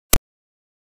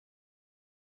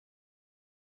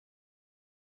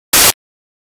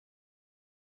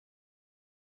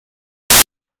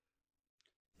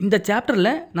இந்த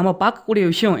சாப்டரில் நம்ம பார்க்கக்கூடிய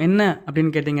விஷயம் என்ன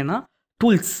அப்படின்னு கேட்டிங்கன்னா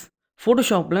டூல்ஸ்.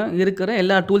 ஃபோட்டோஷாப்பில் இருக்கிற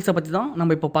எல்லா டூல்ஸை பற்றி தான்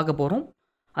நம்ம இப்போ பார்க்க போகிறோம்.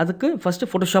 அதுக்கு ஃபஸ்ட்டு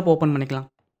ஃபோட்டோஷாப் ஓப்பன் பண்ணிக்கலாம்.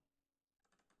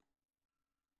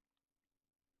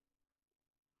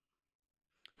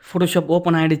 ஃபோட்டோஷாப்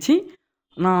ஓப்பன் ஆகிடுச்சு.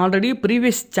 நான் ஆல்ரெடி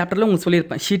ப்ரீவியஸ் சாப்டரில் உங்களுக்கு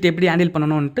சொல்லியிருப்பேன் ஷீட் எப்படி ஹேண்டில்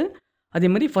பண்ணணும்ன்ட்டு.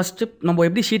 அதேமாதிரி ஃபஸ்ட்டு நம்ம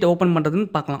எப்படி ஷீட்டை ஓப்பன் பண்ணுறதுன்னு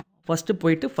பார்க்கலாம். ஃபஸ்ட்டு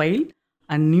போயிட்டு ஃபைல்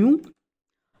அண்ட் நியூ,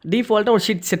 டிஃபால்ட்டாக ஒரு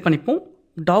ஷீட் செட் பண்ணிப்போம்.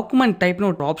 டாக்குமெண்ட் டைப்னு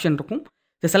ஒரு ஆப்ஷன் இருக்கும்,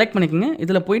 இதை செலக்ட் பண்ணிக்கோங்க.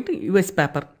 இதில் போயிட்டு யூஎஸ்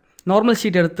பேப்பர் நார்மல்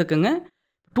ஷீட் எடுத்துக்கோங்க.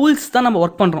 டூல்ஸ் தான் நம்ம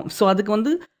ஒர்க் பண்ணுறோம். ஸோ அதுக்கு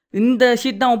வந்து இந்த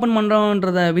ஷீட் தான் ஓப்பன்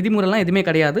பண்ணுறோன்றத விதிமுறைலாம் எதுவுமே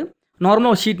கிடையாது.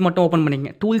 நார்மலாக ஒரு ஷீட் மட்டும் ஓப்பன்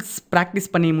பண்ணிக்கங்க. டூல்ஸ்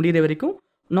ப்ராக்டிஸ் பண்ணி முடிகிற வரைக்கும்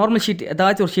நார்மல் ஷீட்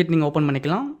ஏதாச்சும் ஒரு ஷீட் நீங்கள் ஓப்பன்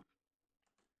பண்ணிக்கலாம்.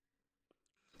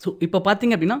 ஸோ இப்போ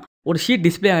பார்த்தீங்க அப்படின்னா ஒரு ஷீட்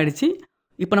டிஸ்பிளே ஆகிடுச்சு.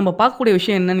 இப்போ நம்ம பார்க்கக்கூடிய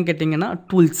விஷயம் என்னென்னு கேட்டிங்கன்னா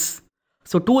டூல்ஸ்.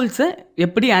 ஸோ டூல்ஸை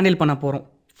எப்படி ஹேண்டில் பண்ண போகிறோம்.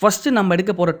 ஃபஸ்ட்டு நம்ம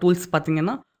எடுக்க போகிற டூல்ஸ்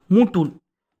பார்த்திங்கன்னா மூவ் டூல்.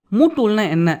 மூவ்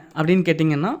டூல்னால் என்ன அப்படின்னு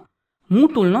கேட்டிங்கன்னா,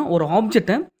 மூவ் டூல்னால் ஒரு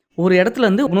ஆப்ஜெக்டை ஒரு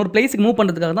இடத்துலேருந்து இன்னொரு பிளேஸுக்கு மூவ்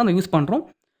பண்ணுறதுக்காக தான் அதை யூஸ் பண்ணுறோம்.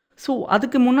 ஸோ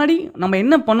அதுக்கு முன்னாடி நம்ம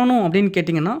என்ன பண்ணணும் அப்படின்னு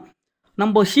கேட்டிங்கன்னா,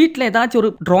 நம்ம ஷீட்டில் ஏதாச்சும் ஒரு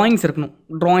ட்ராயிங்ஸ் இருக்கணும்.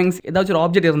 ட்ராயிங்ஸ் ஏதாச்சும் ஒரு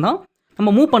ஆப்ஜெக்ட் இருந்தால்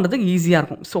நம்ம மூவ் பண்ணுறதுக்கு ஈஸியாக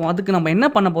இருக்கும். ஸோ அதுக்கு நம்ம என்ன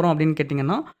பண்ண போகிறோம் அப்படின்னு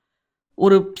கேட்டிங்கன்னா,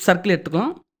 ஒரு சர்க்கிள்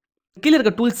எடுத்துக்கலாம். கீழே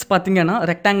இருக்க டூல்ஸ் பார்த்திங்கன்னா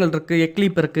ரெக்டாங்கிள் இருக்குது,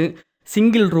 எக்லிப் இருக்குது,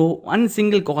 சிங்கிள் ரோ அண்ட்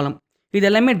சிங்கிள் காலம். இது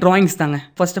எல்லாமே ட்ராயிங்ஸ் தாங்க.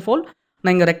 ஃபர்ஸ்ட் ஆஃப் ஆல்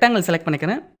நான் இங்கே ரெக்டாங்கிள் செலக்ட்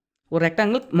பண்ணிக்கிறேன். ஒரு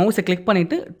ரெக்டாங்கிள் மவுஸை கிளிக்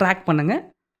பண்ணிவிட்டு ட்ராக் பண்ணுங்கள்.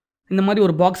 இந்த மாதிரி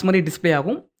ஒரு பாக்ஸ் மாதிரி டிஸ்பிளே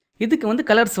ஆகும். இதுக்கு வந்து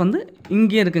கலர்ஸ் வந்து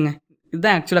இங்கேயே இருக்குங்க.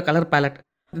 இதுதான் ஆக்சுவலாக கலர் பேலட்.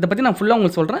 இதை பற்றி நான் ஃபுல்லாக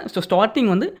உங்களுக்கு சொல்கிறேன். ஸோ ஸ்டார்டிங்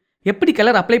வந்து எப்படி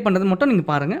கலர் அப்ளை பண்ணுறது மட்டும் நீங்கள்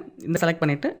பாருங்கள். இந்த செலக்ட்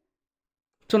பண்ணிவிட்டு,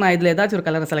 ஸோ நான் இதில் ஏதாச்சும் ஒரு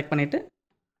கலரை செலக்ட் பண்ணிவிட்டு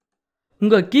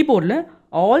உங்கள் கீபோர்டில்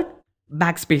ஆல்ட்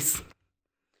பேக் ஸ்பேஸ்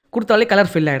கொடுத்தாலே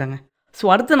கலர் ஃபில் ஆகிடுங்க. ஸோ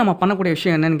அடுத்து நம்ம பண்ணக்கூடிய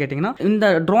விஷயம் என்னென்னு கேட்டிங்கன்னா, இந்த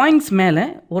ட்ராயிங்ஸ் மேலே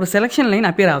ஒரு செலெக்ஷன் லைன்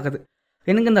அப்பியர் ஆகுது.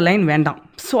 எனக்கு இந்த லைன் வேண்டாம்.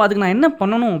 ஸோ அதுக்கு நான் என்ன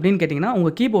பண்ணணும் அப்படின்னு கேட்டிங்கன்னா,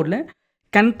 உங்கள் கீபோர்டில்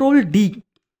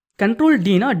கண்ட்ரோல்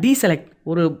டினா டீசெலக்ட்,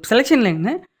 ஒரு செலெக்ஷன்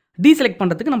லைனை டீசெலக்ட்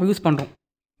பண்ணுறதுக்கு நம்ம யூஸ் பண்ணுறோம்.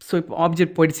 ஸோ இப்போ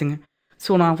ஆப்ஜெக்ட் போயிடுச்சுங்க.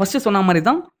 ஸோ நான் ஃபஸ்ட்டு சொன்ன மாதிரி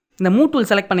தான் இந்த மூவ் டூல்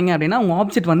செலக்ட் பண்ணிங்க அப்படின்னா உங்கள்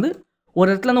ஆப்ஜெக்ட் வந்து ஒரு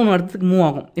இடத்துலேருந்து இன்னொரு இடத்துக்கு மூவ்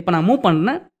ஆகும். இப்போ நான் மூவ்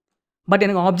பண்ணேன், பட்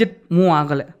எனக்கு ஆப்ஜெக்ட் மூவ்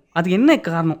ஆகலை. அது என்ன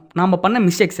காரணம்? நாம் பண்ண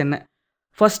மிஸ்டேக்ஸ் என்ன?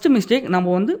 ஃபஸ்ட்டு மிஸ்டேக்,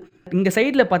 நம்ம வந்து இங்கே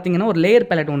சைடில் பார்த்தீங்கன்னா ஒரு லேயர்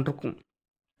பேலட் ஒன்று இருக்கும்.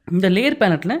 இந்த லேயர்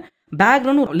பேலட்டில்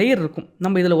பேக்ரவுண்ட் ஒரு லேயர் இருக்கும்.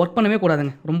 நம்ம இதில் ஒர்க் பண்ணவே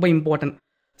கூடாதுங்க, ரொம்ப இம்பார்ட்டன்ட்.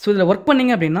 ஸோ இதில் ஒர்க்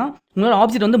பண்ணிங்க அப்படின்னா உங்களால்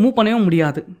ஆப்ஜெக்ட் வந்து மூவ் பண்ணவே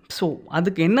முடியாது. ஸோ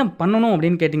அதுக்கு என்ன பண்ணணும்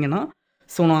அப்படின்னு கேட்டிங்கன்னா,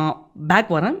 ஸோ நான்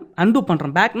பேக் வரேன், அன்டூ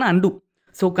பண்ணுறேன். பேக்னா undo.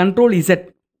 So control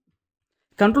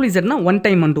இசட்னா one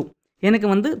time undo. எனக்கு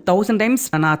வந்து 1000 டைம்ஸ்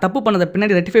நான் தப்பு பண்ணதை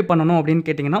பின்னாடி ரெட்டிஃபை பண்ணணும் அப்படின்னு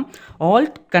கேட்டிங்கன்னா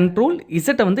ஆல்ட் கண்ட்ரோல்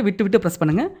இசட்டை வந்து விட்டு ப்ரெஸ்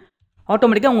பண்ணுங்கள்.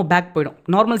 ஆட்டோமேட்டிக்காக உங்கள் பேக் போயிடும்,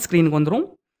 நார்மல் ஸ்க்ரீனுக்கு வந்துடும்.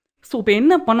 ஸோ இப்போ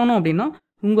என்ன பண்ணணும் அப்படின்னா,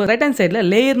 உங்கள் ரைட் ஹேண்ட் சைடில்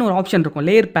லேயர்னு ஒரு ஆப்ஷன் இருக்கும்,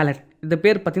 லேயர் பேலட். இந்த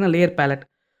பேர் பார்த்தீங்கன்னா லேயர் பேலட்.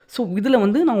 ஸோ இதில்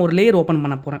வந்து நான் ஒரு லேயர் ஓப்பன்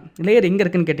பண்ண போகிறேன். லேயர் எங்கே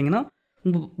இருக்குன்னு கேட்டிங்கன்னா,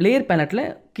 உங்கள் லேயர் பேலட்டில்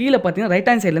கீழே பார்த்தீங்கன்னா ரைட்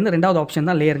ஹேண்ட் சைட்லேருந்து ரெண்டாவது ஆப்ஷன்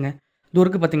தான் லேயருங்க. இது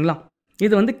இருக்குது பார்த்தீங்களா?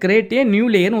 இது வந்து கிரியேட் ஏ நியூ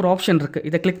லேயர்னு ஒரு ஆப்ஷன் இருக்குது.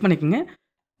 இதை கிளிக் பண்ணிக்கோங்க.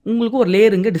 உங்களுக்கு ஒரு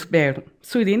லேயர் இங்கே டிஸ்பிளே ஆகிடும்.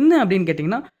 ஸோ இது என்ன அப்படின்னு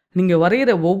கேட்டிங்கன்னா, நீங்கள்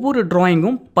வரைகிற ஒவ்வொரு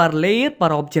ட்ராயிங்கும் per layer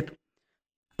per object.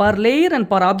 Per layer and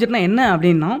per ஆப்ஜெக்ட்னா என்ன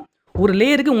அப்படின்னா, ஒரு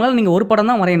லேயருக்கு உங்களால் நீங்கள் ஒரு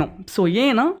படம் தான் வரையணும். ஸோ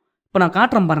ஏன்னா இப்போ நான்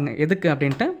காட்டுறேன் பாருங்கள் எதுக்கு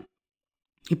அப்படின்ட்டு.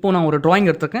 இப்போது நான் ஒரு ட்ராயிங்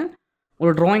எடுத்துருக்கேன்.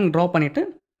 ஒரு ட்ராயிங் ட்ரா பண்ணிவிட்டு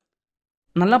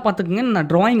நல்லா பார்த்துக்குங்க. நான்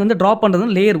ட்ராயிங் வந்து ட்ரா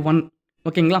பண்ணுறது லேயர் 1,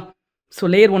 ஓகேங்களா? ஸோ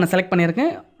லேயர் 1 செலக்ட்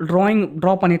பண்ணியிருக்கேன். ட்ராயிங்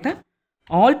ட்ரா பண்ணிவிட்டேன்.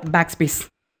 Alt back space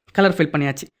colour fill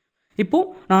பண்ணியாச்சு. இப்போது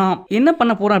நான் என்ன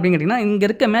பண்ண போகிறேன் அப்படின்னு கேட்டிங்கன்னா, இங்கே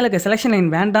இருக்க மேலே இருக்க செலெக்ஷன்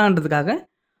லைன் வேண்டான்றதுக்காக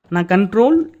நான்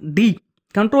கண்ட்ரோல்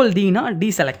டினா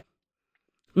டீசெலக்ட்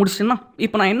முடிச்சிட்டேன்னா,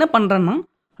 இப்போ நான் என்ன பண்ணுறேன்னா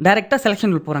டைரெக்டாக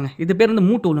செலெக்ஷன் டூல் போகிறாங்க. இது பேர் வந்து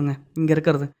மூவ் டூலுங்க. இங்கே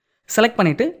இருக்கிறது செலக்ட்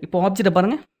பண்ணிவிட்டு இப்போ ஆப்ஜெக்டை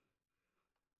பாருங்கள்,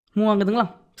 மூவ் ஆகுதுங்களா?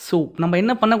 ஸோ நம்ம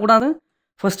என்ன பண்ணக்கூடாது,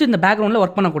 ஃபஸ்ட்டு இந்த பேக்ரவுண்டில்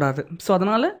ஒர்க் பண்ணக்கூடாது. ஸோ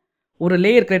அதனால் ஒரு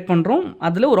லேயர் க்ரியேட் பண்ணுறோம்,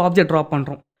 அதில் ஒரு ஆப்ஜெக்ட் ட்ரா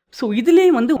பண்ணுறோம். ஸோ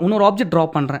இதுலேயே வந்து இன்னொரு ஆப்ஜெக்ட் ட்ரா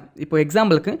பண்ணுறேன். இப்போ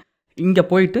எக்ஸாம்பிளுக்கு இங்கே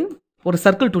போயிட்டு ஒரு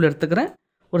சர்க்கிள் டூல் எடுத்துக்கிறேன்.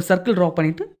 ஒரு சர்க்கிள் ட்ரா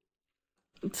பண்ணிவிட்டு,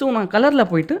 ஸோ நான் கலரில்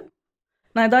போயிட்டு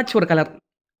நான் ஏதாச்சும் ஒரு கலர்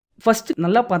ஃபஸ்ட்டு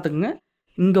நல்லா பார்த்துக்குங்க.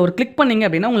 இங்கே ஒரு கிளிக் பண்ணிங்க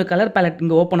அப்படின்னா உங்களுக்கு கலர் பேலட்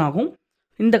இங்கே ஓப்பன் ஆகும்.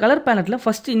 இந்த கலர் பேலட்டில்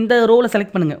ஃபஸ்ட்டு இந்த ரோவில்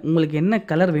செலக்ட் பண்ணுங்கள், உங்களுக்கு என்ன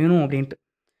கலர் வேணும் அப்படின்ட்டு.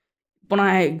 இப்போ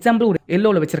நான் எக்ஸாம்பிள் ஒரு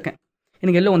எல்லோவில் வச்சுருக்கேன்.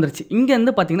 எனக்கு எல்லோ வந்துருச்சு.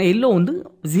 இங்கேருந்து பார்த்தீங்கன்னா எல்லோ வந்து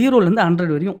 0லேருந்து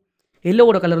 100 வரையும்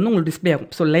எல்லோவோட கலர் வந்து உங்களுக்கு டிஸ்பிளே ஆகும்.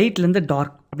 ஸோ லைட்லேருந்து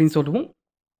டார்க் அப்படின்னு சொல்லுவோம்.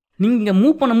 நீங்கள்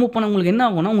மூவ் பண்ண உங்களுக்கு என்ன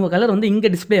ஆகும்னா உங்கள் கலர் வந்து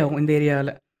இங்கே டிஸ்பிளே ஆகும் இந்த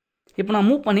ஏரியாவில். இப்போ நான்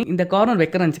மூவ் பண்ணி இந்த கார்னர்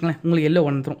வைக்கிறேன்னு வச்சுங்களேன், உங்களுக்கு எல்லோ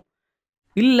வந்துடும்.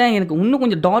 இல்லை எனக்கு இன்னும்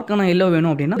கொஞ்சம் டார்க்கான எல்லோ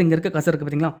வேணும் அப்படின்னா இங்கே இருக்க கசர் இருக்குது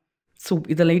பார்த்தீங்களா? ஸோ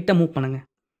இதை லைட்டாக மூவ் பண்ணுங்கள்.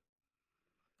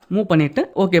 மூவ் பண்ணிவிட்டு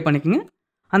ஓகே பண்ணிக்கோங்க.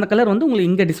 அந்த கலர் வந்து உங்களுக்கு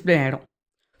இங்கே டிஸ்பிளே ஆகிடும்.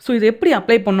 ஸோ இது எப்படி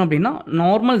அப்ளை பண்ணணும் அப்படின்னா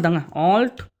நார்மல் தாங்க.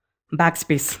 ஆல்ட் பேக்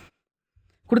ஸ்பேஸ்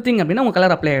கொடுத்தீங்க அப்படின்னா உங்கள்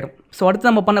கலர் அப்ளை ஆகிடும். ஸோ அடுத்து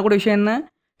நம்ம பண்ணக்கூடிய விஷயம் என்ன,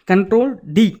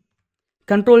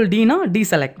 கண்ட்ரோல் டினா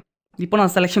டீசெலக்ட். இப்போ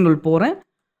நான் செலெக்ஷன் டூல் போகிறேன்.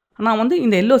 நான் வந்து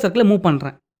இந்த எல்லோ சர்க்கிளை மூவ்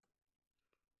பண்ணுறேன்.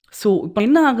 ஸோ இப்போ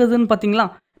என்ன ஆகுதுன்னு பார்த்தீங்களா,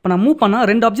 இப்போ நான் மூவ் பண்ணால்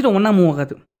 2 ஆப்ஜெக்ட் ஒன்றா மூவ்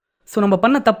ஆகாது. ஸோ நம்ம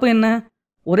பண்ண தப்பு என்ன,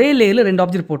 ஒரே லேயரில் 2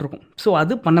 ஆப்ஜெக்ட் போட்டிருக்கோம். ஸோ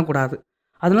அது பண்ணக்கூடாது.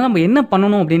 அதனால் நம்ம என்ன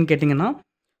பண்ணணும் அப்படின்னு கேட்டிங்கன்னா,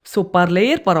 so per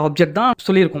layer per object தான்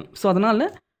சொல்லியிருக்கோம். ஸோ அதனால்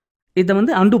இதை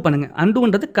வந்து அன்டூ பண்ணுங்கள்.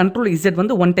 அன்டூன்றது கண்ட்ரோல் இசட்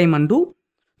வந்து 1 டைம் அன்டூ.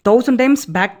 1000 டைம்ஸ்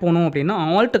பேக் போனோம் அப்படின்னா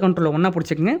ஆல்ட் கண்ட்ரோலில் ஒன்றா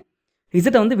பிடிச்சிக்கங்க.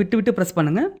 இசட்டை வந்து விட்டு விட்டு ப்ரெஸ்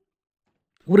பண்ணுங்கள்.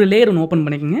 ஒரு லேயர் ஒன்று ஓப்பன்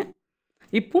பண்ணிக்கோங்க.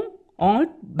 இப்போ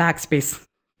alt back space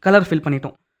colour fill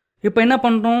பண்ணிட்டோம். இப்போ என்ன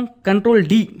பண்ணுறோம், கண்ட்ரோல்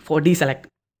டி ஃபார் டீசெலக்ட்.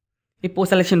 இப்போது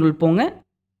செலெக்ஷன் டூல் போங்க.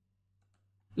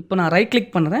 இப்போ நான் ரைட்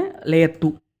கிளிக் பண்ணுறேன், லேயர்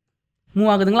 2 மூவ்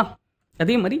ஆகுதுங்களா.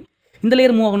 அதே மாதிரி இந்த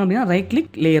லேயர் மூவ் ஆகணும் அப்படின்னா right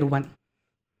click layer 1.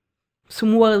 So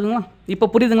move ஆகுதுங்களா. இப்போ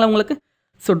புரியுதுங்களா உங்களுக்கு.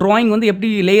 ஸோ ட்ராயிங் வந்து எப்படி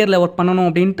லேயரில் ஒர்க் பண்ணணும்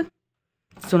அப்படின்ட்டு.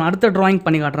 ஸோ நான் அடுத்த ட்ராயிங்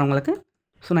பண்ணி காட்டுறேன் உங்களுக்கு.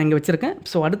 ஸோ நான் இங்கே வச்சுருக்கேன்.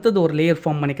 ஸோ அடுத்தது ஒரு லேயர்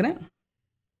ஃபார்ம் பண்ணிக்கிறேன்.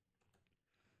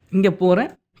 இங்கே போகிறேன்.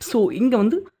 ஸோ இங்கே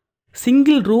வந்து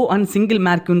சிங்கிள் ரோ அண்ட் சிங்கிள்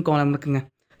மார்க்யூன் காலம் இருக்குங்க.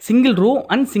 சிங்கிள் ரோ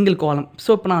அண்ட் சிங்கிள் காலம். ஸோ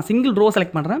இப்போ நான் சிங்கிள் ரோ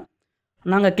செலக்ட் பண்ணுறேன்.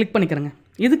 நாங்கள் கிளிக் பண்ணிக்கிறேங்க.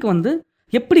 இதுக்கு வந்து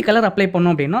எப்படி கலர் அப்ளை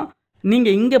பண்ணோம் அப்படின்னா,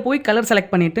 நீங்கள் இங்கே போய் கலர்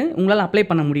செலக்ட் பண்ணிவிட்டு உங்களால் அப்ளை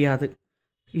பண்ண முடியாது.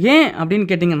 ஏன் அப்படின்னு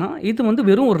கேட்டிங்கன்னா, இது வந்து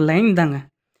வெறும் ஒரு லைன் தாங்க.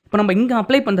 இப்போ நம்ம இங்கே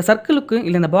அப்ளை பண்ணுற சர்க்கிளுக்கு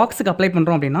இல்லை இந்த பாக்ஸுக்கு அப்ளை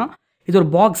பண்ணுறோம் அப்படின்னா இது ஒரு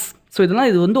பாக்ஸ். ஸோ இதெல்லாம்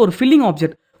இது வந்து ஒரு ஃபில்லிங்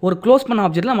ஆப்ஜெக்ட், ஒரு க்ளோஸ் பண்ண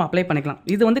ஆப்ஜெக்ட்டில் நம்ம அப்ளை பண்ணிக்கலாம்.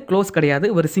 இது வந்து க்ளோஸ் கிடையாது,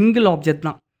 ஒரு சிங்கிள் ஆப்ஜெக்ட்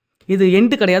தான். இது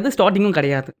எண்டு கிடையாது, ஸ்டார்டிங்கும்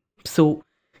கிடையாது. ஸோ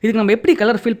இதுக்கு நம்ம எப்படி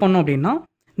கலர் ஃபில் பண்ணோம் அப்படின்னா,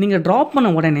 நீங்கள் ட்ராப் பண்ண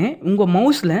உடனே உங்கள்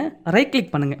மவுஸில் ரைட்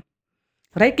கிளிக் பண்ணுங்கள்.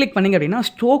 ரைட் கிளிக் பண்ணிங்க அப்படின்னா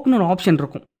ஸ்ட்ரோக்னு ஒரு ஆப்ஷன்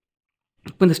இருக்கும்.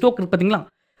 இப்போ இந்த ஸ்ட்ரோக் இருக்குது பார்த்தீங்களா,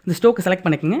 இந்த ஸ்ட்ரோக்கை செலக்ட்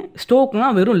பண்ணிக்கோங்க.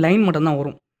 ஸ்ட்ரோக்னால் வெறும் லைன் மட்டும்தான்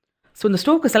வரும். ஸோ இந்த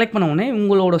ஸ்ட்ரோக்கை செலக்ட் பண்ண உடனே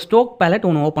உங்களோட ஸ்ட்ரோக் பேலட்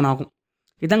ஒன்று ஓப்பன் ஆகும்.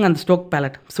 இதாங்க அந்த ஸ்ட்ரோக்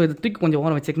பேலட். ஸோ இதை தூக்கி கொஞ்சம்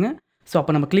ஓரம் வச்சுக்கோங்க. ஸோ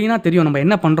அப்போ நம்ம க்ளீனாக தெரியும் நம்ம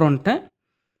என்ன பண்ணுறோன்ட்டு.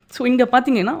 ஸோ இங்கே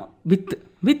பார்த்தீங்கன்னா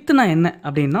வித்துனா என்ன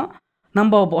அப்படின்னா,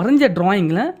 நம்ம வரைஞ்ச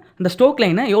ட்ராயிங்கில் இந்த ஸ்ட்ரோக்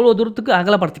லைனை எவ்வளோ தூரத்துக்கு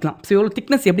அகலப்படுத்திக்கலாம். ஸோ எவ்வளோ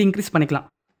திக்னஸ் எப்படி இன்க்ரீஸ் பண்ணிக்கலாம்.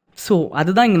 ஸோ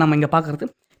அதுதான் இங்கே நம்ம இங்கே பார்க்குறது.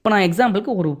 இப்போ நான்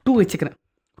எக்ஸாம்பிளுக்கு ஒரு 2 வச்சுக்கிறேன்.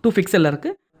 2 பிக்சலில்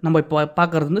இருக்குது. நம்ம இப்போ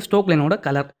பார்க்குறது வந்து ஸ்ட்ரோக் லைனோட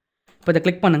கலர். இப்போ இதை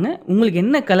கிளிக் பண்ணுங்கள். உங்களுக்கு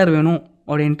என்ன கலர் வேணும்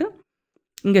அப்படின்ட்டு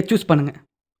இங்கே சூஸ் பண்ணுங்கள்.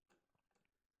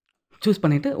 சூஸ்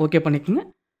பண்ணிவிட்டு ஓகே பண்ணிக்கோங்க.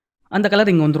 அந்த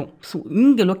கலர் இங்கே வந்துடும். ஸோ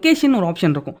இங்கே லொக்கேஷன் ஒரு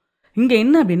ஆப்ஷன் இருக்கும். இங்கே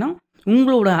என்ன அப்படின்னா,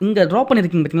 உங்களோட இங்கே ட்ரா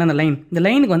பண்ணியிருக்கீங்க பார்த்தீங்களா அந்த லைன், இந்த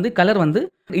லைனுக்கு வந்து கலர் வந்து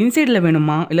இன்சைடில்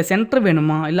வேணுமா இல்லை சென்டர்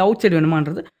வேணுமா இல்லை அவுட் சைடு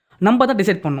வேணுமான்றது நம்ம தான்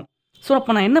டிசைட் பண்ணணும். ஸோ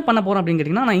அப்போ நான் என்ன பண்ண போகிறேன் அப்படின்னு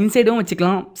கேட்டிங்கன்னா, நான் இன்சைடும்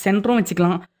வச்சுக்கலாம், சென்டரும்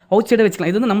வச்சுக்கலாம், அவுட் சைடும்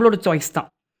வச்சுக்கலாம். இது வந்து நம்மளோட சாய்ஸ் தான்.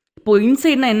 இப்போது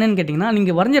இன்சைட்னா என்னன்னு கேட்டிங்கன்னா,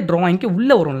 நீங்கள் வரைஞ்ச ட்ராயிங்க்கு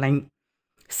உள்ளே வரும் லைன்.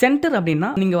 சென்டர் அப்படின்னா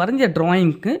நீங்கள் வரைஞ்ச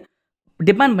ட்ராயிங்க்கு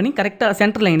டிபெண்ட் பண்ணி கரெக்டாக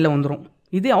சென்டர் லைனில் வந்துடும்.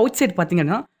 இதே அவுட் சைட்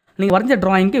பார்த்தீங்கன்னா நீங்கள் வரைஞ்ச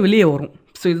ட்ராயிங்க்கு வெளியே வரும்.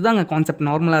 ஸோ இதுதாங்க கான்செப்ட்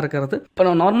நார்மலாக இருக்கிறது. இப்போ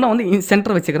நான் நார்மலாக வந்து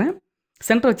சென்டர் வச்சுக்கிறேன்.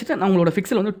 சென்டர் வச்சுட்டு நான் உங்களோட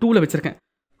ஃபிக்ஸில் வந்து 2ல் வச்சுருக்கேன்.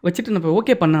 வச்சுட்டு நான் இப்போ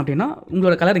ஓகே பண்ணேன் அப்படின்னா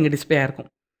உங்களோட கலர் இங்கே டிஸ்பிளே ஆகிருக்கும்.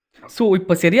 ஸோ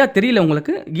இப்போ சரியாக தெரியல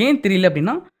உங்களுக்கு. ஏன் தெரியல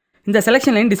அப்படின்னா, இந்த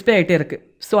செலெக்ஷன் லைன் டிஸ்பிளே ஆகிட்டே இருக்குது.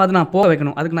 ஸோ அதை நான் போக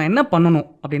வைக்கணும். அதுக்கு நான் என்ன பண்ணணும்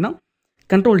அப்படின்னா,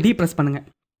 கண்ட்ரோல் டி ப்ரெஸ் பண்ணுங்கள்.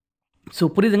 ஸோ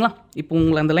புரியுதுங்களா. இப்போ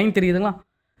உங்களுக்கு அந்த லைன் தெரியுதுங்களா.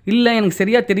 இல்லை எனக்கு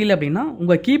சரியாக தெரியல அப்படின்னா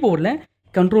உங்கள் கீபோர்டில்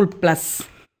கண்ட்ரோல் ப்ளஸ்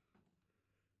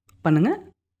பண்ணுங்கள்.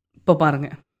 இப்போ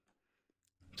பாருங்கள்.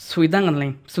 ஸோ இதாங்க அந்த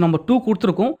லைன். ஸோ நம்ம 2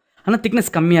 கொடுத்துருக்கோம், ஆனால்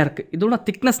திக்னஸ் கம்மியாக இருக்குது. இதோட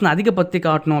திக்னஸ் நான் அதிகப்படுத்தி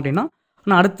காட்டணும் அப்படின்னா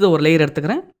நான் அடுத்தது ஒரு லேயர்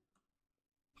எடுத்துக்கிறேன்.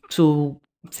 ஸோ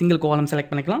சிங்கிள் காலம்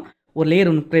செலக்ட் பண்ணிக்கலாம். ஒரு லேயர்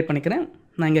ஒன்று க்ரியேட் பண்ணிக்கிறேன்.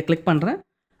 நான் இங்கே கிளிக் பண்ணுறேன்.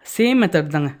 சேம்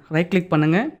மெத்தட் தாங்க. ரைட் கிளிக்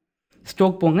பண்ணுங்கள்,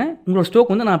 ஸ்ட்ரோக் போங்க. உங்களோட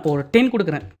ஸ்ட்ரோக் வந்து நான் இப்போ ஒரு 10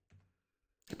 கொடுக்குறேன்.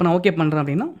 இப்போ நான் ஓகே பண்ணுறேன்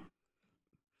அப்படின்னா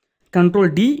control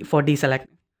D for D select.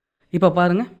 இப்போ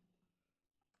பாருங்கள்.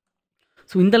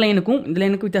 ஸோ இந்த லைனுக்கும் இந்த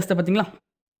லைனுக்கும் வித்தியாசத்தை பார்த்தீங்களா.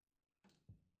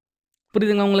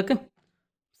 புரியுதுங்களா உங்களுக்கு.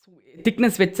 ஸோ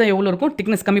திக்னஸ் வச்சா எவ்வளோ இருக்கும்,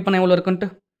 திக்னஸ் கம்மி பண்ணால் எவ்வளோ இருக்குன்ட்டு.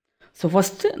 ஸோ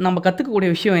ஃபஸ்ட்டு நம்ம கற்றுக்கக்கூடிய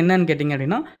விஷயம் என்னன்னு கேட்டிங்க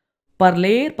அப்படின்னா, பர்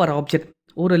லேயர் பர் ஆப்ஜெக்ட்.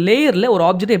 ஒரு லேயரில் ஒரு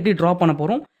ஆப்ஜெக்ட் எப்படி ட்ரா பண்ண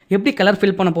போகிறோம், எப்படி கலர்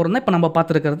ஃபில் பண்ண போகிறோம் தான் இப்போ நம்ம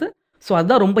பார்த்துருக்கிறது. ஸோ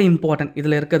அதுதான் ரொம்ப இம்பார்ட்டன்ட்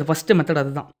இதில் இருக்கிறது. ஃபஸ்ட்டு மெத்தட்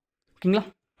அதுதான். ஓகேங்களா.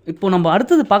 இப்போ நம்ம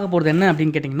அடுத்தது பார்க்க போகிறது என்ன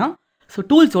அப்படின்னு கேட்டிங்கன்னா, ஸோ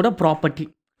டூல்ஸோட ப்ராப்பர்ட்டி.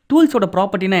 டூல்ஸோட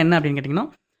ப்ராப்பர்ட்டினா என்ன அப்படின்னு கேட்டிங்கன்னா,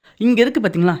 இங்கே இருக்குது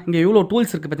பார்த்தீங்களா, இங்கே எவ்வளோ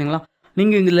டூல்ஸ் இருக்குது பார்த்தீங்களா.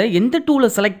 நீங்கள் இதில் எந்த டூலை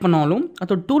செலக்ட் பண்ணாலும்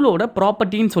அதோட டூலோட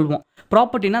ப்ராப்பர்ட்டின்னு சொல்லுவோம்.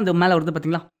 ப்ராப்பர்ட்டினா அந்த மேலே வருது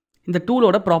பார்த்தீங்களா, இந்த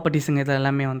டூலோட ப்ராப்பர்ட்டிஸுங்க. இது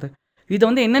எல்லாமே வந்து இதை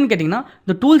வந்து என்னென்னு கேட்டிங்கன்னா,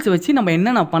 இந்த டூல்ஸ் வச்சு நம்ம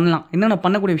என்னென்ன பண்ணலாம், என்னென்ன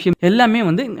பண்ணக்கூடிய விஷயம் எல்லாமே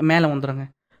வந்து மேலே வந்துடுங்க.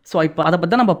 ஸோ இப்போ அதை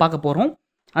பற்றி தான் நம்ம பார்க்க போகிறோம்.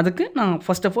 அதுக்கு நான்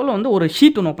ஃபர்ஸ்ட் ஆஃப் ஆல் வந்து ஒரு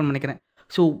ஷீட் ஒன்று ஓப்பன் பண்ணிக்கிறேன்.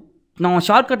 ஸோ நான்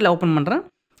ஷார்ட்கட்டில் ஓப்பன் பண்ணுறேன்.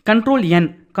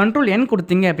 கண்ட்ரோல் என்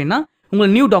கொடுத்தீங்க அப்படின்னா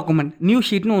உங்களுக்கு நியூ டாக்குமெண்ட், நியூ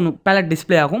ஷீட்னு ஒன்று பேலட்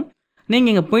டிஸ்பிளே ஆகும்.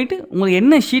 நீங்கள் இங்கே போயிட்டு உங்களுக்கு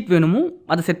என்ன ஷீட் வேணுமோ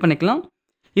அதை செட் பண்ணிக்கலாம்.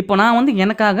 இப்போ நான் வந்து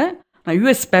எனக்காக நான்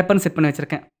யூஎஸ் பேப்பர்னு செட் பண்ணி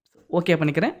வச்சுருக்கேன். ஓகே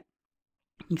பண்ணிக்கிறேன்.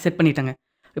 செட் பண்ணிட்டேங்க.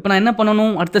 இப்போ நான் என்ன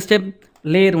பண்ணணும், அடுத்த ஸ்டெப்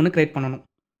லேயர் ஒன்று க்ரியேட் பண்ணணும்.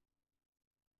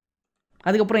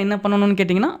 அதுக்கப்புறம் என்ன பண்ணணும்னு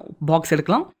கேட்டிங்கன்னா, பாக்ஸ்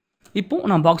எடுக்கலாம். இப்போது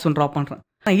நான் பாக்ஸ் ஒன்று ட்ரா பண்ணுறேன்.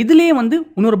 நான் இதிலேயே வந்து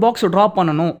இன்னொரு பாக்ஸ் ட்ரா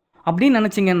பண்ணணும் அப்படின்னு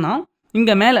நினச்சிங்கன்னா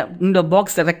இங்கே மேலே இந்த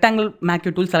பாக்ஸ் ரெக்டாங்கிள்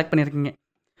மேக்யூ டூல் செலக்ட் பண்ணியிருக்கீங்க.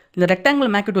 இந்த ரெக்டாங்கிள்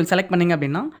மேக்யூ டூல் செலக்ட் பண்ணிங்க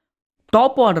அப்படின்னா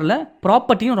டாப் ஆர்டரில்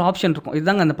ப்ராப்பர்ட்டியும் ஒரு ஆப்ஷன் இருக்கும்.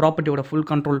 இதுதாங்க அந்த ப்ராப்பர்ட்டியோட ஃபுல்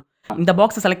கண்ட்ரோல். இந்த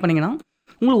பாக்ஸை செலக்ட் பண்ணிங்கன்னா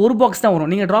உங்களுக்கு ஒரு பாக்ஸ் தான் வரும்.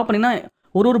 நீங்கள் ட்ரா பண்ணிங்கன்னா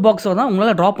ஒரு பாக்ஸை தான்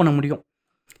உங்களால் ட்ரா பண்ண முடியும்.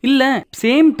 இல்லை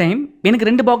சேம் டைம் எனக்கு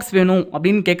 2 பாக்ஸ் வேணும்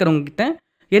அப்படின்னு கேட்குறவங்ககிட்ட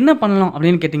என்ன பண்ணலாம்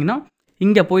அப்படின்னு கேட்டிங்கன்னா,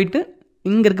 இங்கே போயிட்டு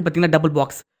இங்கே இருக்குது பார்த்தீங்கன்னா டபுள்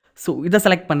பாக்ஸ். ஸோ இதை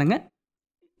செலக்ட் பண்ணுங்கள்.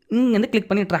 இங்கே வந்து கிளிக்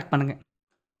பண்ணி ட்ராக் பண்ணுங்கள்.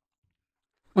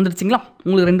 வந்துடுச்சிங்களா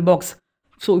உங்களுக்கு 2 பாக்ஸ்.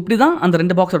 ஸோ இப்படி தான் அந்த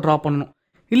 2 பாக்ஸை ட்ரா பண்ணணும்.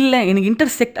 இல்லை எனக்கு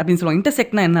இன்டர்செக்ட் அப்படின்னு சொல்லுவாங்க.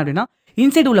 இன்டர்செக்ட்னா என்ன அப்படின்னா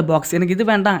இன்சைடு உள்ள பாக்ஸ் எனக்கு இது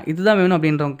வேண்டாம் இதுதான் வேணும்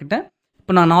அப்படின்றவங்க கிட்ட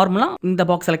இப்போ நான் நார்மலாக இந்த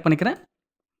பாக்ஸ் செலக்ட் பண்ணிக்கிறேன்.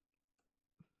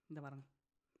 இந்த பாருங்க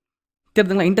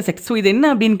தெரியுதுங்களா இன்டர்செக்ட். ஸோ இது என்ன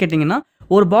அப்படின்னு கேட்டிங்கன்னா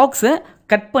ஒரு பாக்ஸை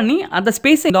கட் பண்ணி அந்த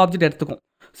ஸ்பேஸை இந்த ஆப்ஜெக்ட் எடுத்துக்கும்.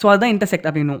 ஸோ அதுதான் இன்டர்செக்ட்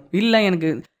அப்படின்னும். இல்லை எனக்கு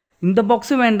இந்த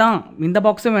பாக்ஸும் வேண்டாம் இந்த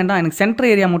பாக்ஸும் வேண்டாம் எனக்கு சென்டர்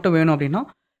ஏரியா மட்டும் வேணும் அப்படின்னா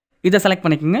இதை செலக்ட்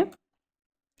பண்ணிக்கோங்க.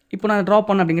 இப்போ நான் ட்ரா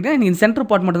பண்ண அப்படிங்கிறது எனக்கு இந்த சென்டர்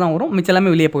பார்ட் மட்டும் தான் வரும், மிச்சம்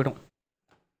எல்லாமே வெளியே போயிடும்.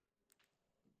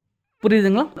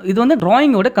 புரியுதுங்களா? இது வந்து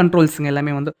ட்ராயிங்கோட கண்ட்ரோல்ஸுங்க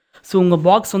எல்லாமே வந்து. ஸோ உங்கள்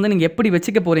பாக்ஸ் வந்து நீங்கள் எப்படி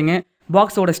வச்சுக்க போகிறீங்க,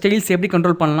 பாக்ஸோட ஸ்டைல்ஸ் எப்படி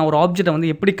கண்ட்ரோல் பண்ணலாம், ஒரு ஆப்ஜெக்டை வந்து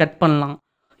எப்படி கட் பண்ணலாம்,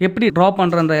 எப்படி ட்ரா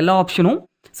பண்ணுற அந்த எல்லா ஆப்ஷனும்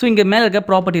ஸோ இங்கே மேலே இருக்க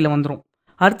ப்ராப்பர்ட்டியில் வந்துடும்.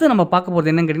 அடுத்து நம்ம பார்க்க போகிறது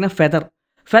என்னன்னு கேட்டிங்கன்னா ஃபெதர்.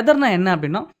 ஃபெதர்னா என்ன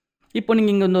அப்படின்னா இப்போ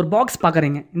நீங்கள் இங்கே வந்து ஒரு பாக்ஸ்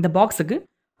பார்க்குறீங்க. இந்த பாக்ஸுக்கு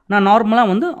நான் நார்மலாக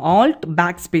வந்து alt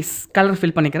back space colour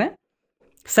fill பண்ணிக்கிறேன்.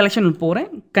 செலெக்ஷன் போகிறேன்,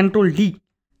 கண்ட்ரோல்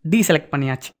டி செலக்ட்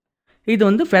பண்ணியாச்சு. இது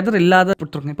வந்து ஃபெதர் இல்லாத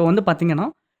கொடுத்துருங்க. இப்போ வந்து பார்த்தீங்கன்னா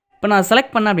இப்போ நான்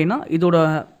செலக்ட் பண்ணேன் அப்படின்னா இதோட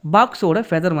பாக்ஸோட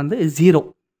ஃபெதர் வந்து 0.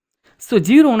 ஸோ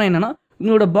 0னா என்னென்னா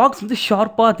உங்களோட பாக்ஸ் வந்து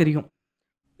ஷார்ப்பாக தெரியும்.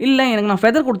 இல்லை எனக்கு நான்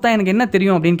ஃபெதர் கொடுத்தா எனக்கு என்ன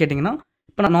தெரியும் அப்படின்னு கேட்டிங்கன்னா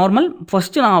இப்போ நான் நார்மல்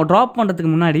ஃபஸ்ட்டு நான் ட்ராப்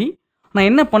பண்ணுறதுக்கு முன்னாடி நான்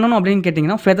என்ன பண்ணணும் அப்படின்னு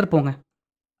கேட்டிங்கன்னா ஃபெதர் போங்க,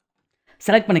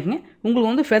 செலக்ட் பண்ணிக்கங்க.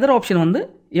 உங்களுக்கு வந்து ஃபெதர் ஆப்ஷன் வந்து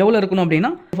எவ்வளோ இருக்கணும்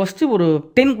அப்படின்னா ஃபஸ்ட்டு ஒரு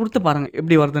 10 கொடுத்து பாருங்கள்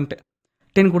எப்படி வருதுன்ட்டு.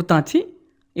 10 கொடுத்தாச்சு.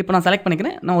 இப்போ நான் செலக்ட்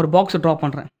பண்ணிக்கிறேன். நான் ஒரு பாக்ஸை ட்ரா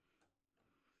பண்ணுறேன்.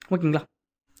 ஓகேங்களா?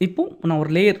 இப்போது நான்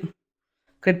ஒரு லேயர்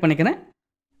க்ரியேட் பண்ணிக்கிறேன்.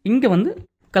 இங்கே வந்து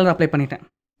கலர் அப்ளை பண்ணிட்டேன்.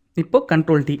 இப்போது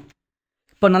கண்ட்ரோல் டி.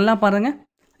 இப்போ நல்லா பாருங்கள்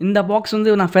இந்த பாக்ஸ்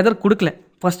வந்து நான் ஃபெதர் கொடுக்கல.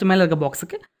 ஃபஸ்ட்டு மேலே இருக்க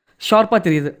பாக்ஸுக்கு ஷார்ப்பாக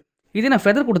தெரியுது. இதே நான்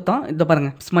ஃபெதர் கொடுத்தா இதை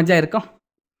பாருங்கள் ஸ்மஜ்ஜாக இருக்கா.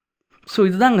 ஸோ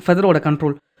இதுதான் ஃபெதரோட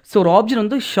கண்ட்ரோல். ஸோ ஒரு ஆப்ஜெக்ட்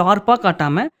வந்து ஷார்ப்பாக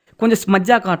காட்டாமல் கொஞ்சம்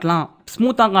ஸ்மஜ்ஜாக காட்டலாம்,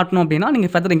 ஸ்மூத்தாக காட்டணும் அப்படின்னா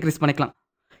நீங்கள் ஃபெதர் இன்க்ரீஸ் பண்ணிக்கலாம்.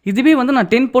 இதுவே வந்து நான்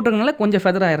 10 போட்டிருக்கனால கொஞ்சம்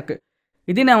ஃபெதராக இருக்குது.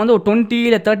 இதே நான் வந்து ஒரு 20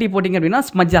 இல்லை 30 போட்டிங்க அப்படின்னா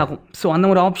ஸ்மஜ் ஆகும். ஸோ அந்த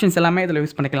ஒரு ஆப்ஷன்ஸ் எல்லாமே இதில்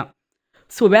யூஸ் பண்ணிக்கலாம்.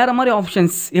 ஸோ வேறு மாதிரி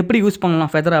ஆப்ஷன்ஸ் எப்படி யூஸ்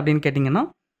பண்ணலாம் ஃபெதர் அப்படின்னு கேட்டிங்கன்னா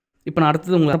இப்போ நான்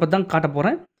அடுத்தது உங்களை பற்றி தான் காட்ட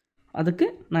போகிறேன். அதுக்கு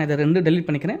நான் இதை 2 டெலீட்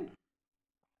பண்ணிக்கிறேன்.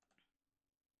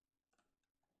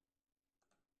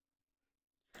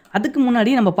 அதுக்கு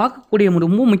முன்னாடி நம்ம பார்க்கக்கூடிய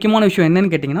ரொம்ப முக்கியமான விஷயம்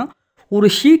என்னன்னு கேட்டிங்கன்னா ஒரு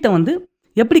ஷீட்டை வந்து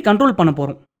எப்படி கண்ட்ரோல் பண்ண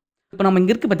போகிறோம். இப்போ நம்ம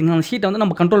இங்கே இருக்குது பார்த்தீங்கன்னா அந்த ஷீட்டை வந்து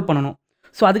நம்ம கண்ட்ரோல் பண்ணணும்.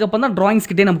 ஸோ அதுக்கப்புறம் தான்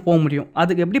ட்ராயிங்ஸ்கிட்டே நம்ம போக முடியும்.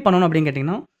 அதுக்கு எப்படி பண்ணணும் அப்படின்னு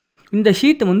கேட்டிங்கன்னா இந்த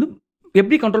ஷீட்டை வந்து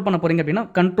எப்படி கண்ட்ரோல் பண்ண போகிறீங்க அப்படின்னா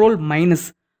control minus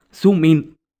zoom in,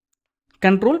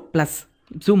 control plus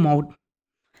zoom out,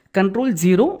 control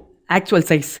 0 actual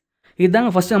size. இதுதாங்க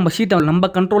ஃபஸ்ட்டு நம்ம ஷீட்டை நம்ம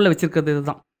கண்ட்ரோலில் வச்சுருக்கிறது.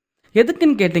 இதுதான்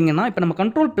எதுக்குன்னு கேட்டிங்கன்னா இப்போ நம்ம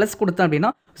கண்ட்ரோல் ப்ளஸ் கொடுத்தேன்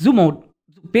அப்படின்னா ஜூம் அவுட்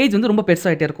பேஜ் வந்து ரொம்ப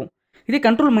பெருசாகிட்டே இருக்கும். இதே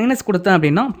கண்ட்ரோல் மைனஸ் கொடுத்தேன்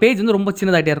அப்படின்னா பேஜ் வந்து ரொம்ப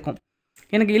சின்னதாகிட்டே இருக்கும்.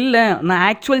 எனக்கு இல்லை நான்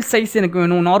ஆக்சுவல் சைஸ் எனக்கு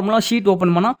வேணும், நார்மலாக ஷீட்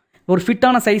ஓப்பன் பண்ணால் ஒரு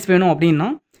ஃபிட்டான சைஸ் வேணும் அப்படின்னா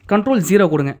கண்ட்ரோல் 0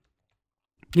 கொடுங்க.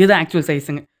 இதுதான் ஆக்சுவல்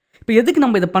சைஸுங்க. இப்போ எதுக்கு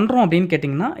நம்ம இதை பண்ணுறோம் அப்படின்னு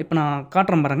கேட்டிங்கன்னா இப்போ நான்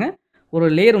காட்டுறேன் பாருங்கள். ஒரு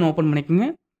லேயர் ஒன்று ஓப்பன் பண்ணிக்கோங்க.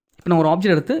 இப்போ நான் ஒரு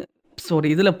ஆப்ஜெக்ட் எடுத்து ஒரு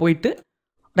இதில் போயிட்டு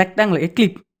ரெக்டாங்கிள்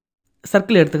எக்லிப்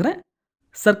சர்க்கிள் எடுத்துக்கிறேன்.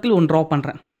 சர்க்கிள் ஒன்று ட்ரா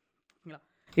பண்ணுறேன்.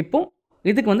 இப்போது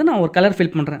இதுக்கு வந்து நான் ஒரு கலர்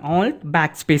ஃபில் பண்ணுறேன். Alt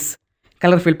back space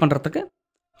colour fill பண்ணுறதுக்கு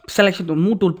செலெக்ஷன்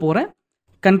மூவ் டூல் போகிறேன்.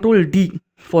 Control D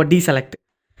for D select.